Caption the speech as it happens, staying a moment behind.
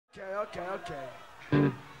Okay.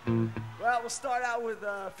 Well, we'll start out with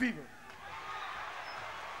Fever.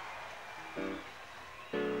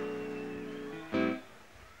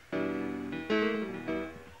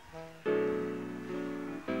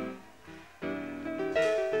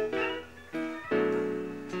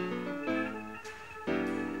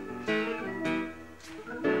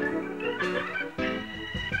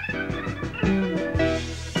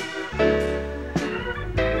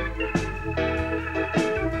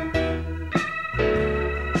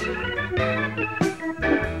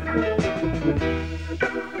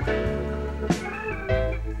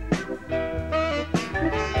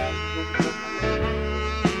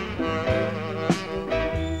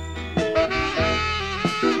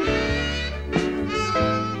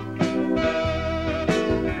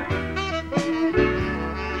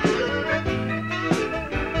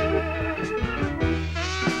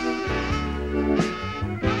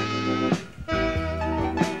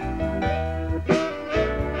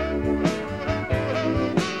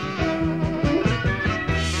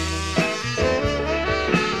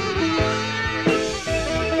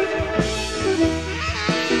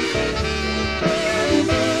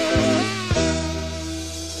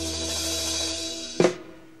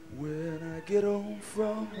 Get home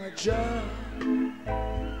from my job,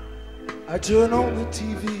 I turn on the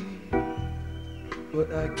TV,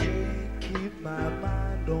 but I can't keep my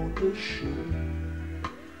mind on the show.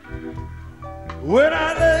 When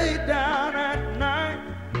I lay down at night,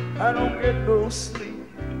 I don't get no sleep,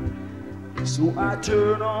 so I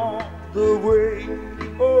turn on the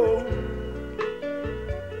radio.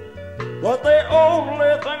 But the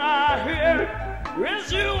only thing I hear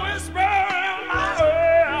is you whispering in my ear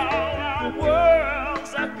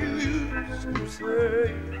words that you used to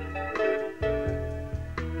say.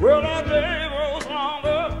 Well, the day grows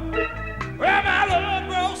longer, and my love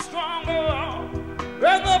grows stronger,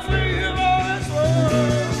 and the fever is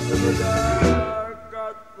worse. I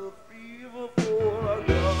got the fever for a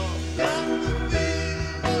girl.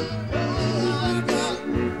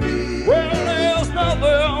 Well, there's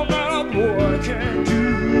nothing that a boy can do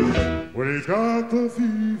when he's got the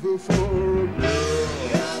fever for a girl.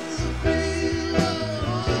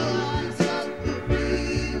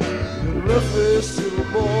 The face to the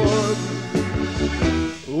boy,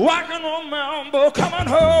 I can remember coming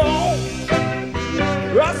home.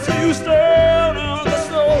 I see you standing on the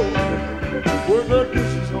stove with the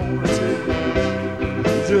dishes on the table,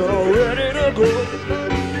 you're ready to go.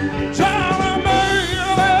 Trying to make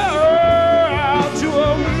your way out to a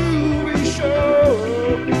movie show,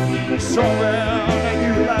 somewhere that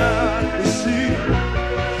you like to see.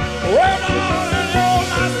 Well, darling, you're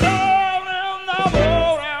my soul in the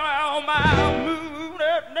morning, my moon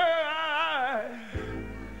at night.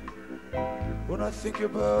 When I think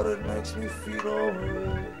about it, it makes me feel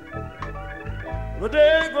alright. The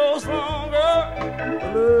day grows longer,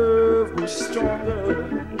 the love grows stronger,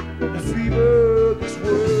 the fever gets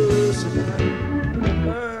worse at night.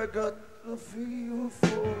 I got the fever for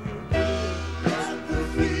you. Got the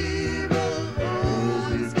fever,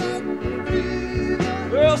 always got the fever.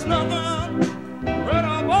 There's nothing that a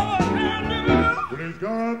boy can do when he's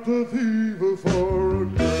got the fever for a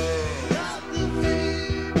girl. Got the fever,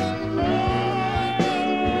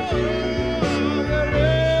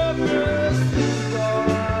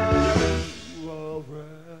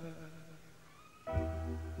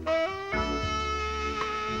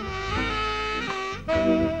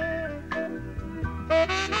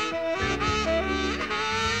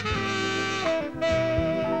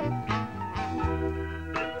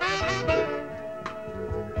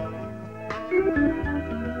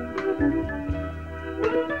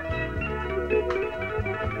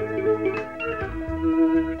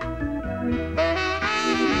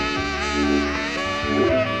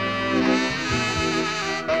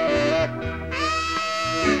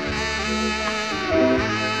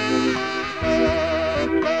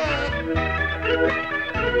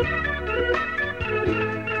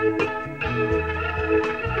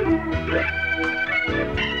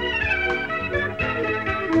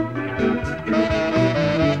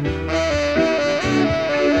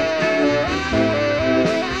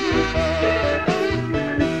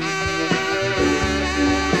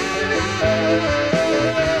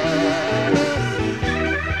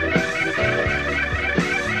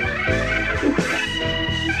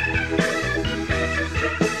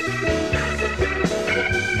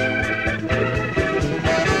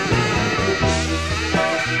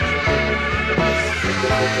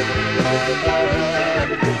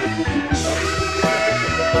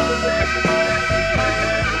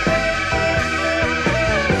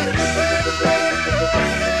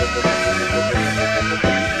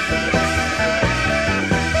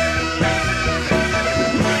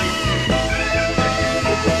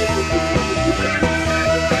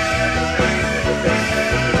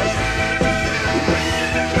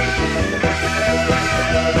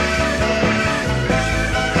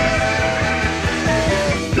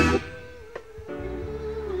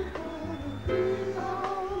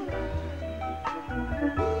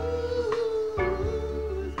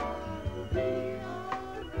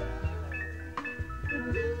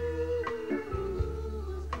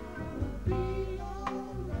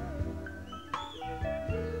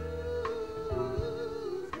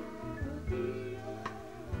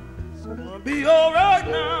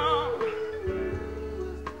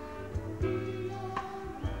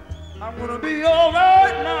 I'm gonna be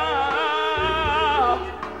alright now.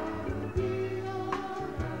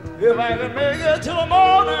 If I can make it till the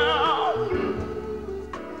morning,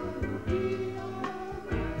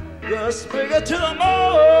 just make it till the morning.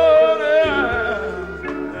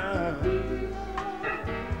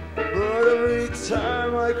 But every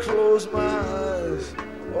time I close my eyes,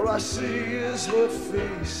 all I see is her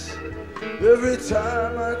face. Every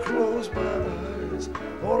time I close my eyes,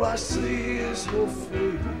 all I see is her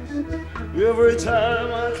face. Every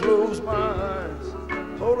time I close my eyes,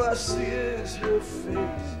 all I see is her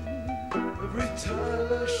face. Every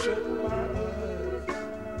time I shut my eyes,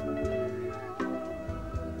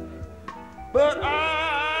 but I'm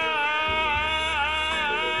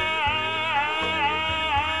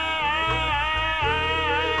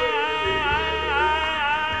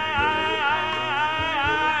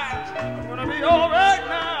gonna be all right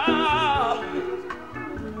now.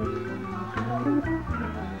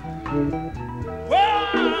 Well,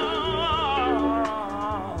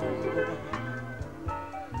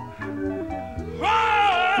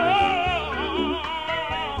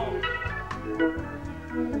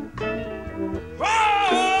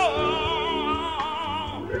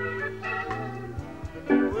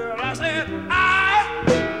 I said I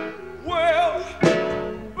will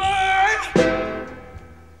be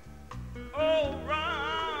alright.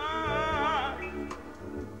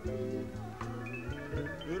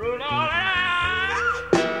 Little Lord, I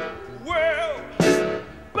will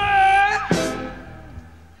be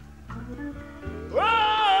alright.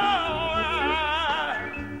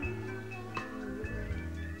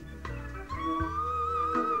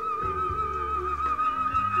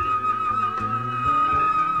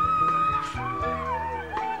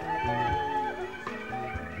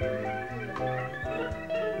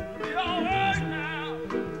 Be alright now.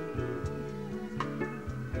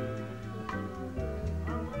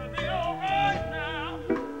 I'm gonna be alright now.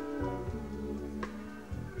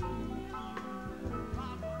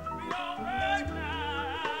 I'm gonna be alright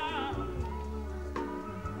now.